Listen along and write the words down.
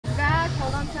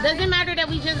Doesn't matter that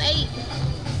we just ate.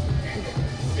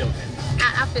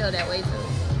 I feel that way too.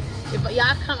 If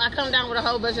y'all I come down with a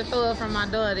whole bunch of throw up from my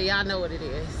daughter, y'all know what it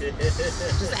is.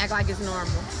 Just act like it's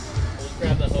normal. Let's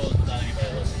grab the hose without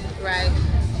anybody listening. Right.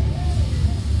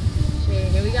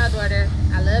 Shit, here we go, daughter.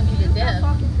 I love you to death.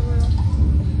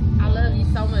 I love you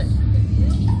so much.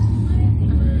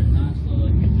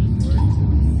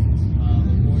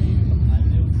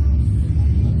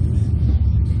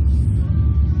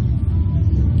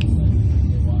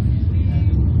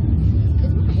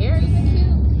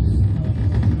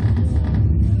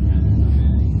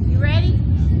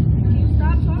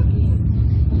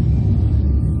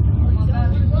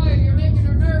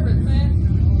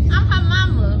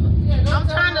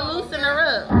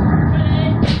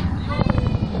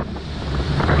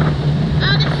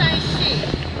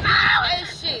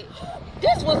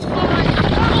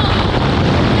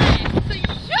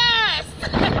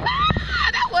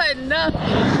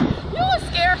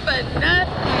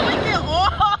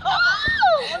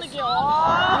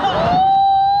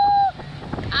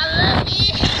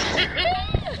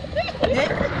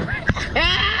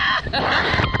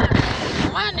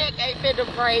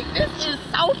 This is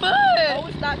so fun. No,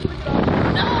 it's not. No,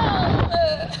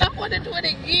 I want to do it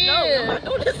again. No, I'm not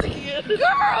doing this again.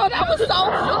 Girl, that was so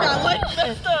fun.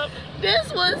 Messed up.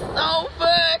 This was so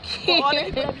fucking.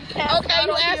 Okay,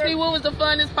 you asked me what was the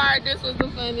funnest part. This was the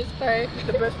funnest part.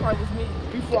 The best part was me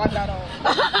before I got on.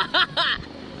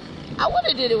 I would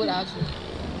have did it without you.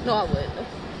 No, I wouldn't.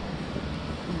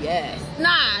 Yes.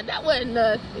 Nah, that wasn't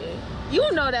nothing. You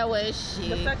know that was shit.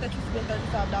 The fact that you spent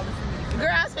 $35 for me. Girl,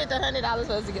 I spent $100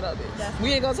 for us to get on this.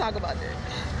 We ain't gonna talk about that.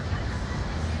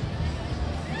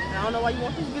 I don't know why you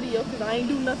want this video because I ain't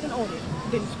do nothing on it.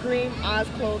 Didn't scream, eyes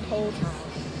closed whole time.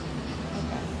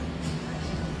 Okay.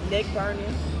 Neck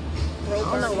burning, throat burning.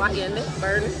 I don't know why your neck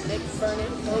burning. Neck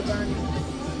burning, throat burning.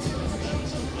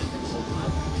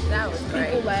 That was great.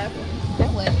 People laughing.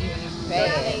 That wasn't even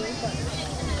bad.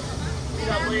 Speed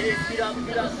up, ladies. Speed up,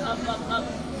 up.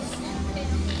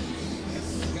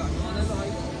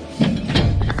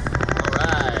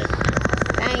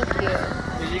 Thank you.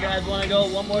 Do you guys want to go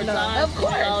one more time? Of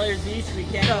course. $20 each. We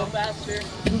can't go faster.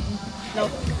 No.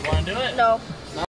 You want to do it? No.